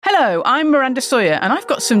Hello, I'm Miranda Sawyer, and I've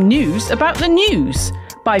got some news about the news.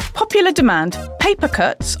 By popular demand, Paper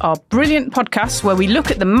Cuts, our brilliant podcast where we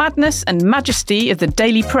look at the madness and majesty of the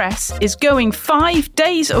daily press, is going 5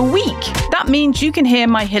 days a week. That means you can hear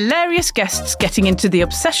my hilarious guests getting into the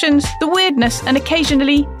obsessions, the weirdness, and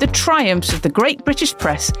occasionally the triumphs of the great British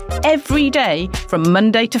press every day from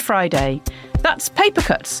Monday to Friday. That's Paper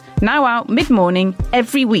Cuts, now out mid-morning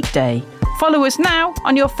every weekday. Follow us now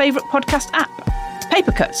on your favourite podcast app.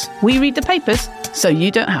 Paper Cuts. We read the papers so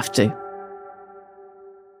you don't have to.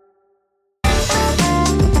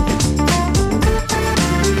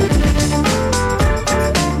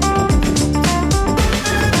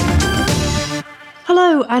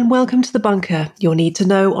 Hello and welcome to The Bunker, your need to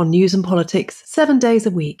know on news and politics 7 days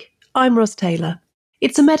a week. I'm Ros Taylor.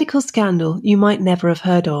 It's a medical scandal you might never have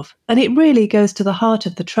heard of, and it really goes to the heart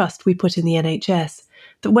of the trust we put in the NHS,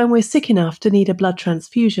 that when we're sick enough to need a blood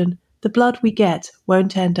transfusion, the blood we get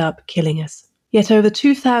won't end up killing us. Yet over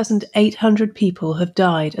 2,800 people have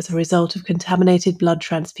died as a result of contaminated blood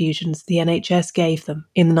transfusions the NHS gave them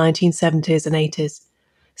in the 1970s and 80s.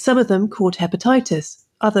 Some of them caught hepatitis,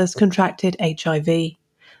 others contracted HIV.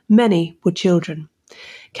 Many were children.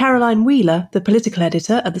 Caroline Wheeler, the political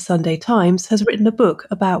editor at the Sunday Times, has written a book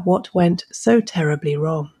about what went so terribly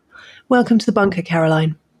wrong. Welcome to The Bunker,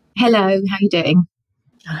 Caroline. Hello, how are you doing?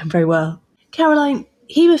 I'm very well. Caroline,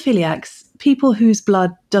 haemophiliacs, people whose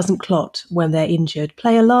blood doesn't clot when they're injured,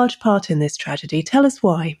 play a large part in this tragedy. Tell us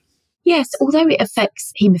why. Yes, although it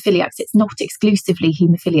affects haemophiliacs, it's not exclusively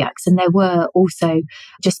haemophiliacs. And there were also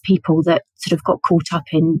just people that sort of got caught up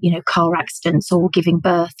in, car accidents or giving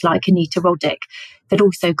birth, like Anita Roddick, that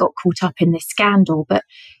also got caught up in this scandal. But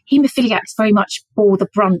haemophiliacs very much bore the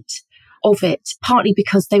brunt of it, partly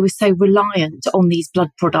because they were so reliant on these blood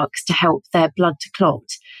products to help their blood to clot.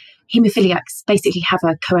 Haemophiliacs basically have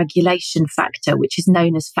a coagulation factor, which is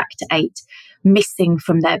known as factor 8, missing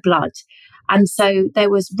from their blood. And so there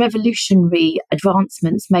was revolutionary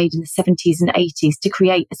advancements made in the 70s and 80s to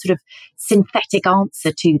create a sort of synthetic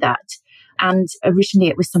answer to that. And originally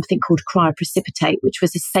it was something called cryoprecipitate, which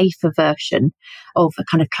was a safer version of a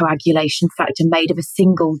kind of coagulation factor made of a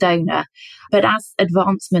single donor. But as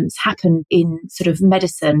advancements happened in sort of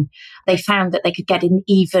medicine, they found that they could get an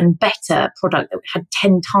even better product that had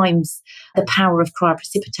 10 times the power of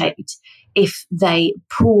cryoprecipitate if they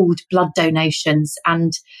pooled blood donations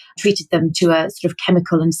and treated them to a sort of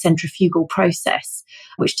chemical and centrifugal process,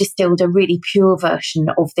 which distilled a really pure version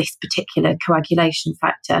of this particular coagulation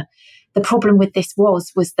factor. The problem with this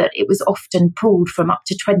was that it was often pooled from up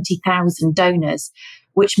to 20,000 donors,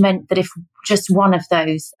 which meant that if just one of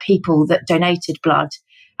those people that donated blood,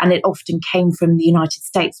 and it often came from the United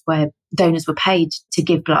States where donors were paid to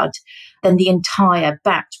give blood, then the entire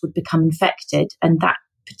batch would become infected. And that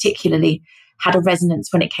particularly had a resonance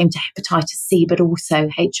when it came to hepatitis C, but also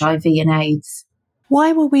HIV and AIDS.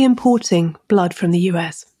 Why were we importing blood from the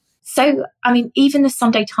US? So, even the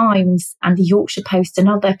Sunday Times and the Yorkshire Post and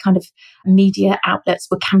other kind of media outlets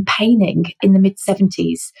were campaigning in the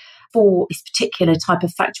mid-70s for this particular type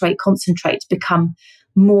of factor 8 concentrate to become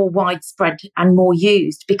more widespread and more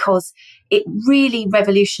used, because it really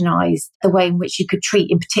revolutionised the way in which you could treat,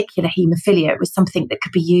 in particular, haemophilia. It was something that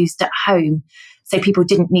could be used at home, so people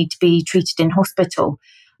didn't need to be treated in hospital.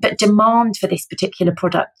 But demand for this particular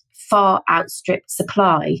product far outstripped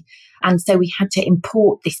supply. And so we had to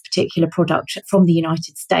import this particular product from the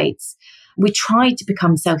United States. We tried to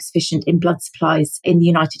become self-sufficient in blood supplies in the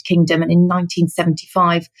United Kingdom. And in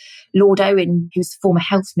 1975, Lord Owen, who was former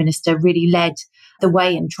health minister, really led the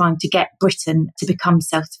way in trying to get Britain to become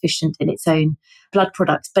self-sufficient in its own blood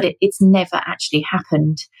products. But it's never actually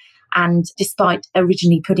happened. And despite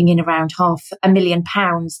originally putting in around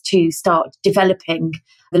 £500,000 to start developing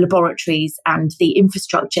the laboratories and the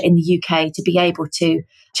infrastructure in the UK to be able to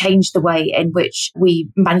change the way in which we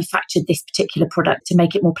manufactured this particular product to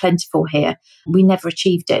make it more plentiful here, we never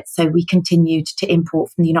achieved it. So we continued to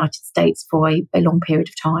import from the United States for a long period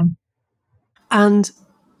of time. And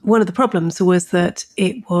one of the problems was that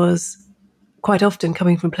it was quite often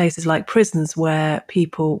coming from places like prisons where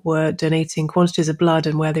people were donating quantities of blood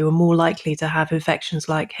and where they were more likely to have infections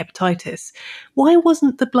like hepatitis. Why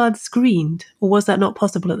wasn't the blood screened, or was that not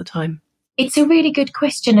possible at the time? It's a really good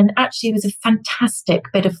question, and actually it was a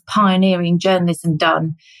fantastic bit of pioneering journalism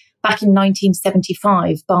done back in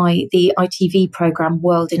 1975 by the ITV programme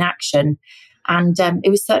World in Action. And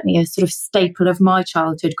it was certainly a sort of staple of my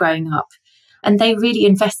childhood growing up. And they really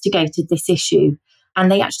investigated this issue. And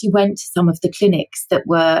they actually went to some of the clinics that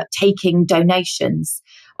were taking donations,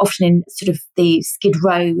 often in sort of the Skid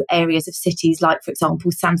Row areas of cities, like, for example,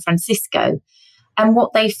 San Francisco. And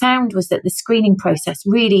what they found was that the screening process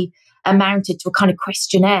really amounted to a kind of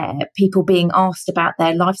questionnaire, people being asked about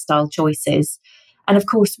their lifestyle choices. And of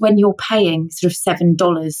course, when you're paying sort of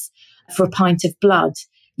 $7 for a pint of blood,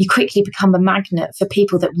 you quickly become a magnet for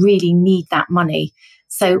people that really need that money.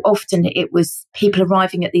 So often it was people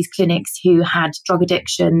arriving at these clinics who had drug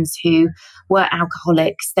addictions, who were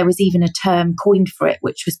alcoholics. There was even a term coined for it,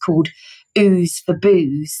 which was called ooze for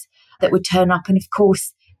booze, that would turn up. And of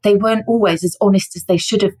course, they weren't always as honest as they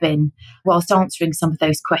should have been whilst answering some of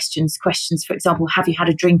those questions. Questions, for example, have you had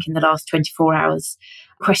a drink in the last 24 hours?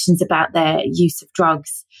 Questions about their use of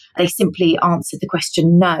drugs. They simply answered the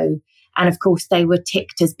question no. And of course, they were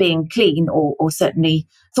ticked as being clean or certainly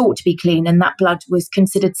thought to be clean. And that blood was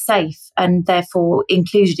considered safe and therefore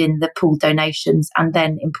included in the pooled donations and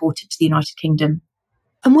then imported to the United Kingdom.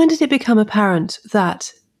 And when did it become apparent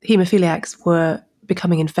that haemophiliacs were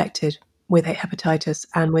becoming infected with hepatitis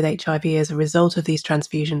and with HIV as a result of these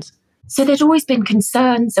transfusions? So there'd always been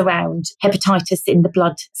concerns around hepatitis in the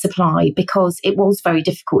blood supply because it was very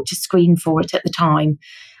difficult to screen for it at the time.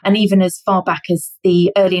 And even as far back as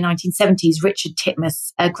the early 1970s, Richard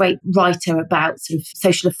Titmuss, a great writer about sort of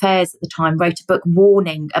social affairs at the time, wrote a book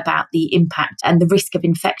warning about the impact and the risk of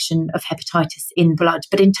infection of hepatitis in blood.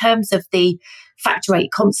 But in terms of the factor VIII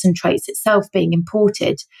concentrates itself being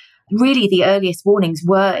imported, really the earliest warnings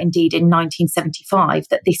were indeed in 1975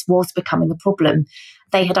 that this was becoming a problem.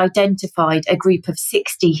 They had identified a group of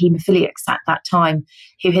 60 haemophiliacs at that time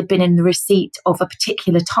who had been in the receipt of a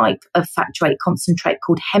particular type of factor VIII concentrate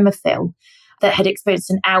called Hemophil that had experienced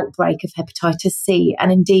an outbreak of hepatitis C.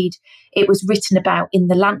 And indeed, it was written about in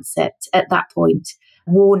The Lancet at that point,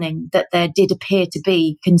 warning that there did appear to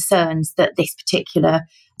be concerns that this particular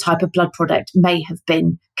type of blood product may have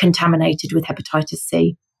been contaminated with hepatitis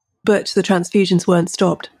C. But the transfusions weren't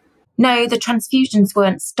stopped? No, the transfusions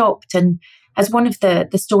weren't stopped. And as one of the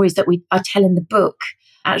stories that I tell in the book,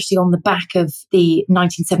 actually on the back of the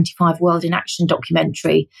 1975 World in Action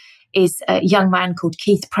documentary, is a young man called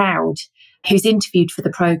Keith Proud, who's interviewed for the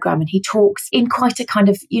programme. And he talks in quite a kind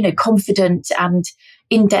of, confident and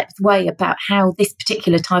in-depth way about how this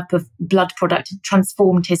particular type of blood product had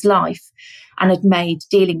transformed his life and had made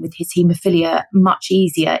dealing with his haemophilia much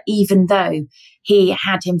easier, even though he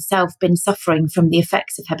had himself been suffering from the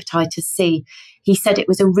effects of hepatitis C. He said it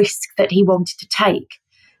was a risk that he wanted to take.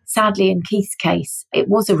 Sadly, in Keith's case, it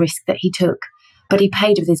was a risk that he took, but he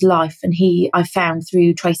paid with his life, and I found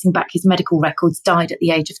through tracing back his medical records, died at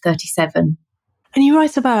the age of 37. And you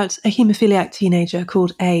write about a haemophiliac teenager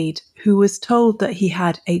called Aid, who was told that he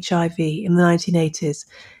had HIV in the 1980s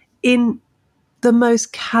in the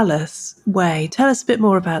most callous way. Tell us a bit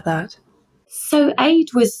more about that. So Aid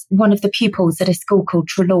was one of the pupils at a school called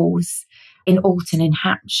Trelaws in Alton in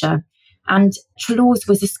Hampshire. And Trelaws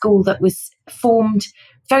was a school that was formed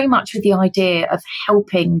very much with the idea of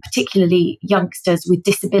helping particularly youngsters with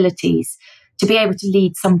disabilities to be able to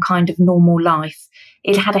lead some kind of normal life.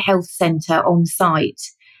 It had a health centre on site.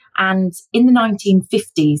 And in the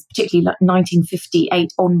 1950s, particularly like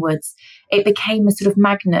 1958 onwards, it became a sort of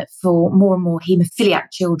magnet for more and more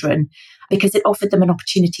haemophiliac children because it offered them an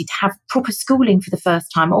opportunity to have proper schooling for the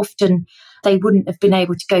first time. Often they wouldn't have been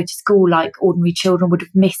able to go to school like ordinary children, would have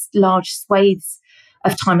missed large swathes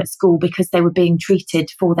of time at school because they were being treated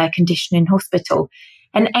for their condition in hospital.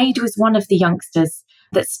 And Aid was one of the youngsters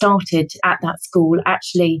that started at that school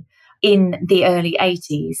actually in the early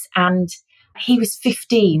 80s. And he was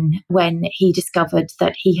 15 when he discovered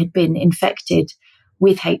that he had been infected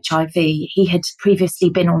with HIV. He had previously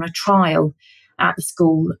been on a trial at the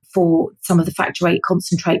school for some of the factor VIII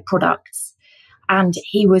concentrate products. And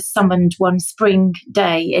he was summoned one spring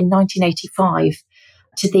day in 1985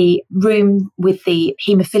 to the room with the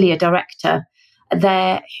haemophilia director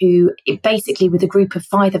there, who basically with a group of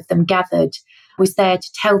 5 of them gathered, was there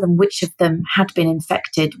to tell them which of them had been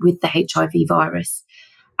infected with the HIV virus.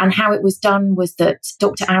 And how it was done was that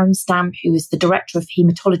Dr. Aaron Stamp, who was the director of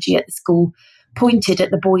haematology at the school, pointed at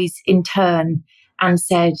the boys in turn and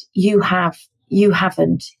said, "You have, you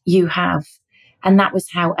haven't, you have." And that was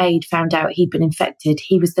how Aid found out he'd been infected.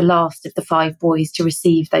 He was the last of the 5 boys to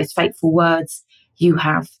receive those fateful words, "You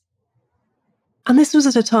have." And this was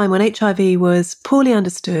at a time when HIV was poorly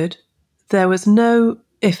understood, there was no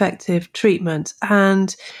effective treatment,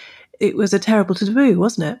 and it was a terrible taboo,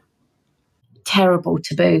 wasn't it? Terrible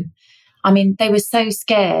taboo. I mean, they were so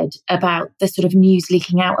scared about the sort of news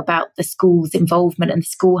leaking out about the school's involvement and the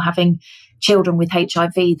school having children with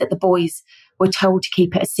HIV that the boys were told to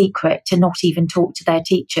keep it a secret, to not even talk to their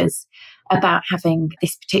teachers about having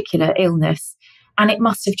this particular illness. And it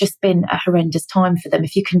must have just been a horrendous time for them.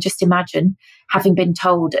 If you can just imagine having been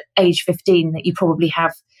told at age 15 that you probably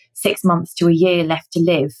have 6 months to a year left to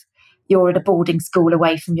live, you're at a boarding school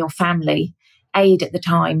away from your family. Aid at the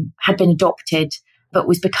time had been adopted, but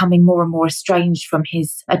was becoming more and more estranged from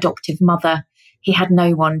his adoptive mother. He had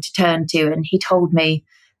no one to turn to. And he told me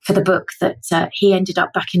for the book that he ended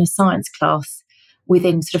up back in a science class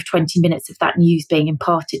within sort of 20 minutes of that news being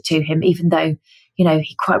imparted to him, even though,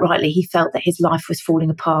 he quite rightly, he felt that his life was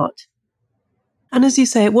falling apart. And as you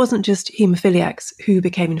say, it wasn't just haemophiliacs who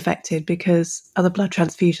became infected because other blood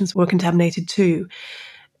transfusions were contaminated too.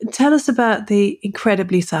 Tell us about the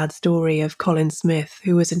incredibly sad story of Colin Smith,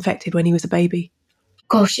 who was infected when he was a baby.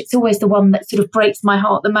 Gosh, it's always the one that sort of breaks my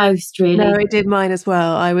heart the most, really. No, it did mine as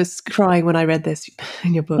well. I was crying when I read this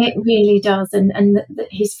in your book. It really does. And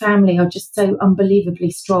his family are just so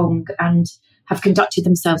unbelievably strong and have conducted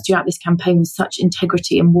themselves throughout this campaign with such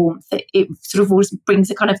integrity and warmth that it sort of always brings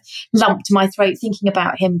a kind of lump to my throat thinking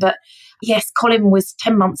about him. But yes, Colin was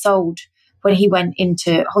 10 months old when he went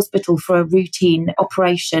into hospital for a routine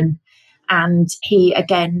operation. And he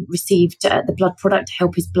again received the blood product to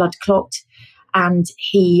help his blood clot. And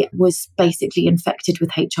he was basically infected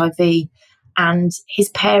with HIV. And his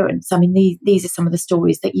parents, I mean, these are some of the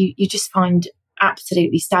stories that you just find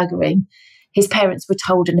absolutely staggering. His parents were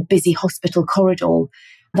told in a busy hospital corridor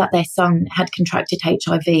that their son had contracted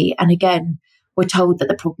HIV. And again, were told that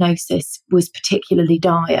the prognosis was particularly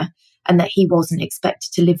dire and that he wasn't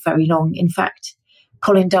expected to live very long. In fact,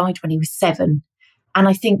 Colin died when he was 7. And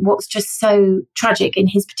I think what's just so tragic in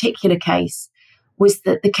his particular case was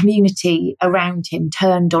that the community around him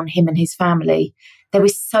turned on him and his family. There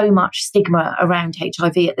was so much stigma around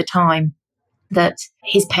HIV at the time that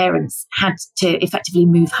his parents had to effectively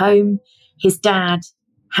move home. His dad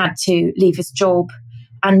had to leave his job.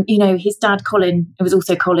 And, his dad, Colin, it was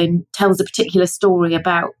also Colin, tells a particular story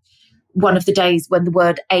about one of the days when the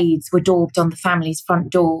word AIDS were daubed on the family's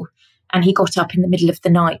front door. And he got up in the middle of the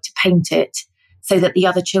night to paint it so that the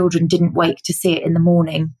other children didn't wake to see it in the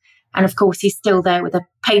morning. And of course, he's still there with a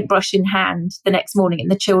paintbrush in hand the next morning. And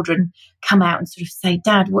the children come out and sort of say,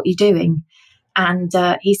 "Dad, what are you doing?" And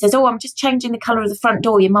he says, "Oh, I'm just changing the colour of the front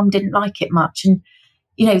door. Your mum didn't like it much." And,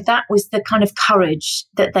 that was the kind of courage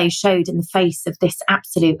that they showed in the face of this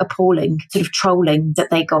absolute appalling sort of trolling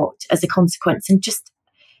that they got as a consequence. And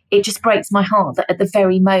it just breaks my heart that at the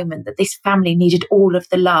very moment that this family needed all of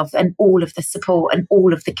the love and all of the support and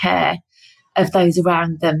all of the care of those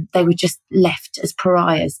around them, they were just left as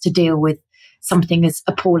pariahs to deal with something as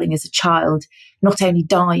appalling as a child, not only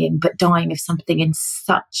dying, but dying of something in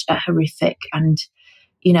such a horrific and,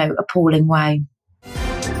 appalling way.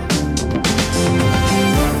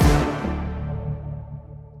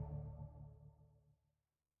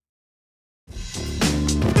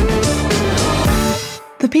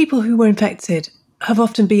 The people who were infected have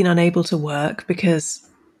often been unable to work because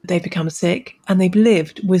they've become sick and they've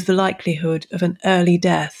lived with the likelihood of an early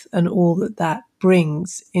death and all that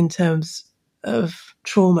brings in terms of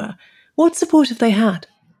trauma. What support have they had?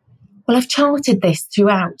 Well, I've charted this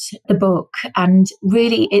throughout the book, and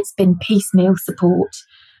really it's been piecemeal support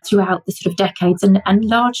throughout the sort of decades and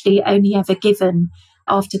largely only ever given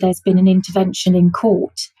after there's been an intervention in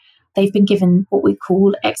court. They've been given what we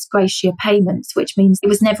call ex gratia payments, which means it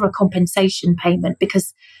was never a compensation payment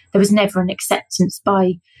because there was never an acceptance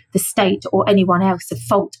by the state or anyone else of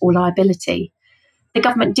fault or liability. The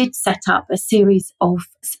government did set up a series of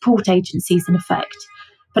support agencies in effect.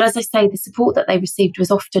 But as I say, the support that they received was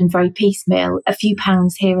often very piecemeal, a few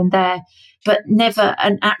pounds here and there, but never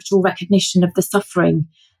an actual recognition of the suffering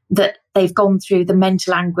that they've gone through, the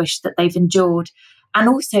mental anguish that they've endured, and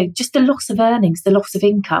also just the loss of earnings, the loss of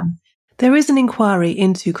income. There is an inquiry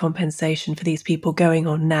into compensation for these people going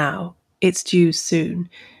on now. It's due soon.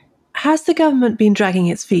 Has the government been dragging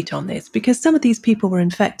its feet on this? Because some of these people were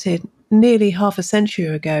infected nearly half a century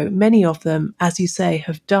ago. Many of them, as you say,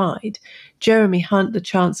 have died. Jeremy Hunt, the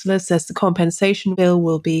Chancellor, says the compensation bill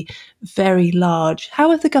will be very large.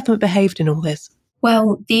 How have the government behaved in all this?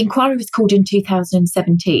 Well, the inquiry was called in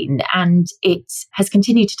 2017 and it has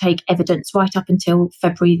continued to take evidence right up until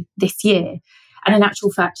February this year. And in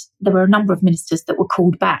actual fact, there were a number of ministers that were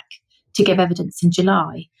called back to give evidence in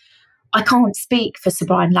July. I can't speak for Sir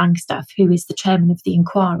Brian Langstaff, who is the chairman of the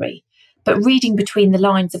inquiry, but reading between the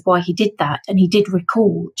lines of why he did that, and he did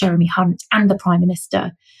recall Jeremy Hunt and the Prime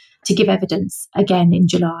Minister to give evidence again in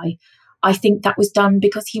July, I think that was done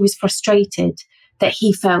because he was frustrated that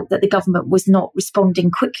he felt that the government was not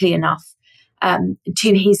responding quickly enough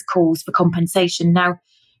to his calls for compensation. Now,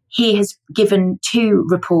 he has given 2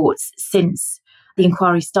 reports since the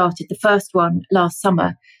inquiry started. The first one last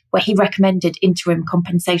summer where he recommended interim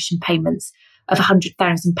compensation payments of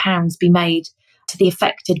 £100,000 be made to the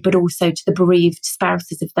affected, but also to the bereaved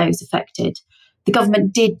spouses of those affected. The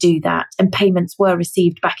government did do that, and payments were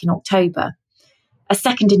received back in October. A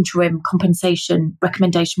second interim compensation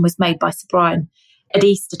recommendation was made by Sir Brian at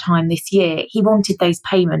Easter time this year. He wanted those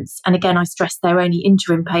payments, and again, I stress they're only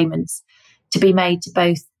interim payments, to be made to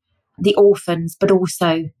both the orphans, but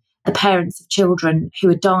also the parents of children who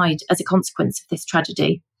had died as a consequence of this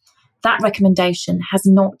tragedy. That recommendation has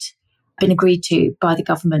not been agreed to by the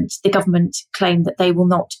government. The government claimed that they will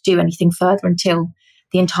not do anything further until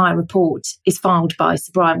the entire report is filed by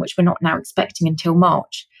Sir Brian, which we're not now expecting until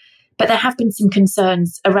March. But there have been some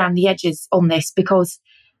concerns around the edges on this, because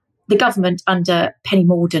the government under Penny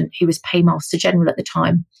Mordaunt, who was Paymaster General at the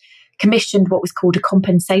time, commissioned what was called a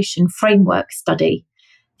compensation framework study.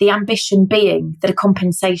 The ambition being that a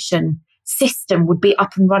compensation system would be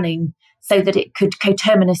up and running so that it could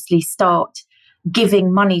coterminously start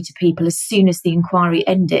giving money to people as soon as the inquiry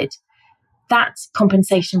ended. That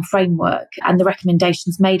compensation framework and the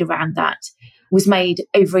recommendations made around that was made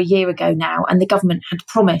over a year ago now, and the government had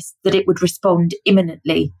promised that it would respond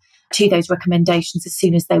imminently to those recommendations as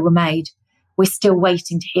soon as they were made. We're still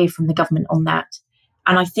waiting to hear from the government on that.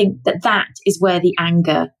 And I think that that is where the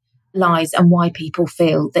anger lies, and why people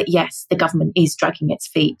feel that, yes, the government is dragging its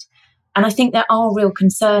feet. And I think there are real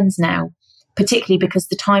concerns now, particularly because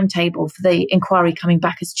the timetable for the inquiry coming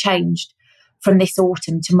back has changed from this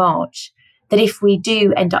autumn to March, that if we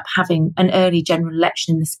do end up having an early general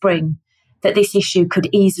election in the spring, that this issue could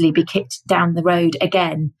easily be kicked down the road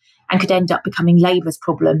again and could end up becoming Labour's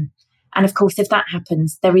problem. And of course, if that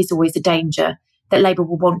happens, there is always a danger that Labour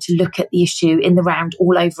will want to look at the issue in the round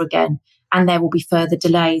all over again, and there will be further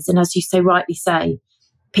delays. And as you so rightly say,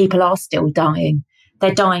 people are still dying.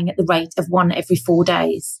 They're dying at the rate of 1 every 4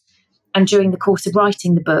 days. And during the course of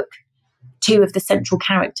writing the book, 2 of the central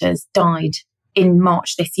characters died in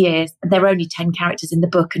March this year. There are only 10 characters in the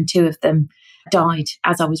book, and 2 of them died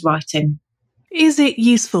as I was writing. Is it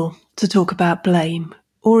useful to talk about blame,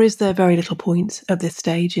 or is there very little point at this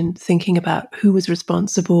stage in thinking about who was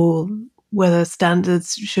responsible, whether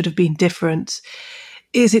standards should have been different?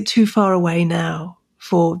 Is it too far away now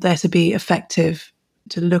for there to be effective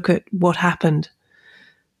to look at what happened?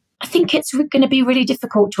 I think it's going to be really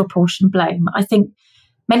difficult to apportion blame. I think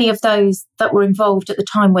many of those that were involved at the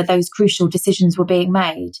time where those crucial decisions were being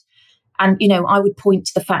made, and, I would point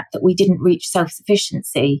to the fact that we didn't reach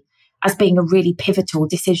self-sufficiency as being a really pivotal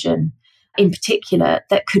decision, in particular,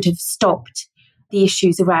 that could have stopped the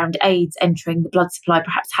issues around AIDS entering the blood supply,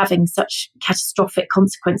 perhaps having such catastrophic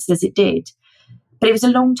consequences as it did. But it was a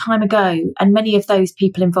long time ago, and many of those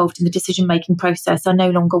people involved in the decision-making process are no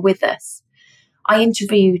longer with us. I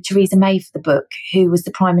interviewed Theresa May for the book, who was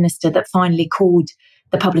the Prime Minister that finally called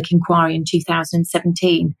the public inquiry in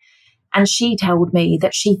 2017. And she told me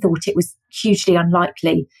that she thought it was hugely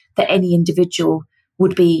unlikely that any individual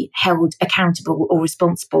would be held accountable or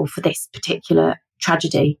responsible for this particular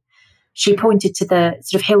tragedy. She pointed to the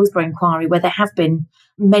sort of Hillsborough inquiry, where there have been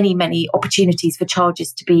many, many opportunities for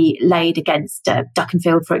charges to be laid against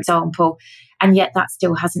Duckenfield, for example, and yet that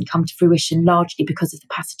still hasn't come to fruition, largely because of the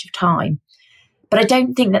passage of time. But I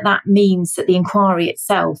don't think that that means that the inquiry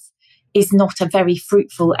itself is not a very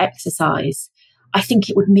fruitful exercise. I think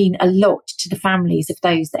it would mean a lot to the families of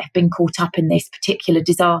those that have been caught up in this particular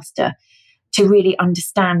disaster to really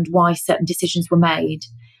understand why certain decisions were made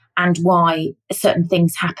and why certain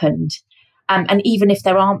things happened. And even if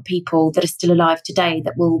there aren't people that are still alive today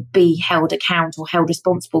that will be held account or held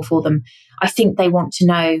responsible for them, I think they want to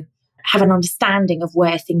know, have an understanding of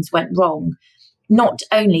where things went wrong, not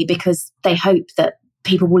only because they hope that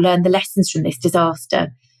people will learn the lessons from this disaster,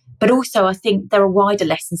 but also I think there are wider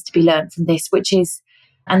lessons to be learned from this, which is,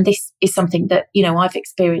 and this is something that, I've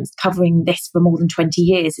experienced covering this for more than 20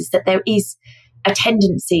 years, is that there is a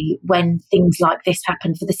tendency when things like this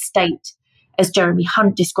happen for the state, as Jeremy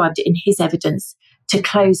Hunt described it in his evidence, to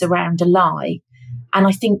close around a lie. And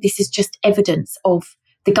I think this is just evidence of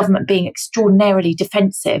the government being extraordinarily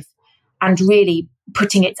defensive and really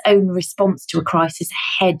putting its own response to a crisis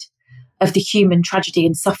ahead of the human tragedy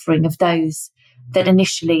and suffering of those that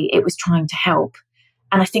initially it was trying to help.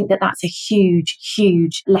 And I think that that's a huge,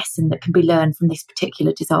 huge lesson that can be learned from this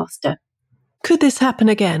particular disaster. Could this happen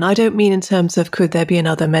again? I don't mean in terms of could there be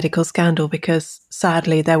another medical scandal, because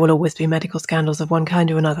sadly there will always be medical scandals of one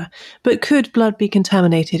kind or another. But could blood be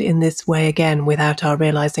contaminated in this way again without our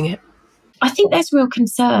realising it? I think there's real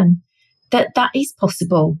concern that that is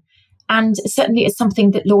possible. And certainly it's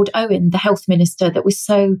something that Lord Owen, the health minister that was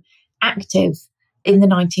so active in the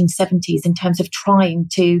 1970s in terms of trying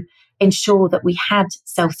to ensure that we had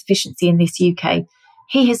self-sufficiency in this UK.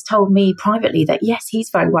 He has told me privately that, yes, he's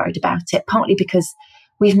very worried about it, partly because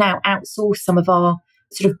we've now outsourced some of our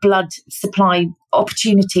sort of blood supply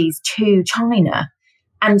opportunities to China.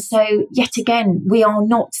 And so, yet again, we are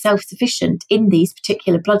not self-sufficient in these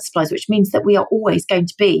particular blood supplies, which means that we are always going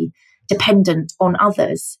to be dependent on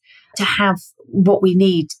others to have what we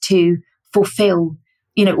need to fulfill,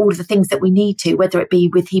 all of the things that we need to, whether it be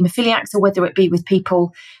with haemophiliacs or whether it be with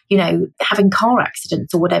people, having car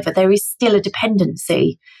accidents or whatever. There is still a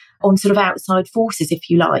dependency on sort of outside forces,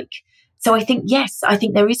 if you like. So I think, yes, I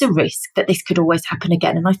think there is a risk that this could always happen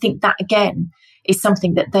again. And I think that, again, is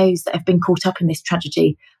something that those that have been caught up in this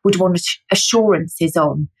tragedy would want assurances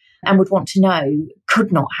on and would want to know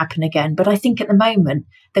could not happen again. But I think at the moment,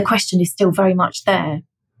 the question is still very much there.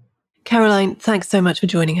 Caroline, thanks so much for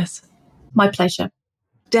joining us. My pleasure.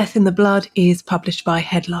 Death in the Blood is published by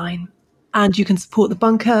Headline. And you can support The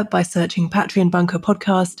Bunker by searching Patreon Bunker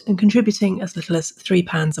Podcast and contributing as little as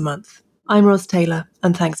 £3 a month. I'm Ros Taylor,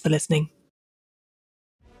 and thanks for listening.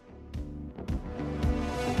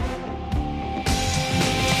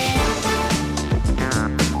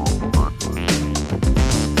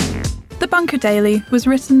 The Bunker Daily was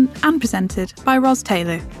written and presented by Ros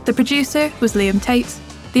Taylor. The producer was Liam Tate,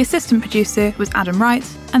 the assistant producer was Adam Wright,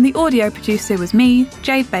 and the audio producer was me,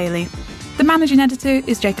 Jade Bailey. The managing editor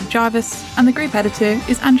is Jacob Jarvis, and the group editor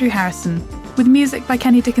is Andrew Harrison. With music by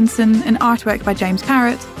Kenny Dickinson and artwork by James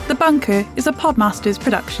Parrott, The Bunker is a Podmasters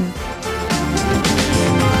production.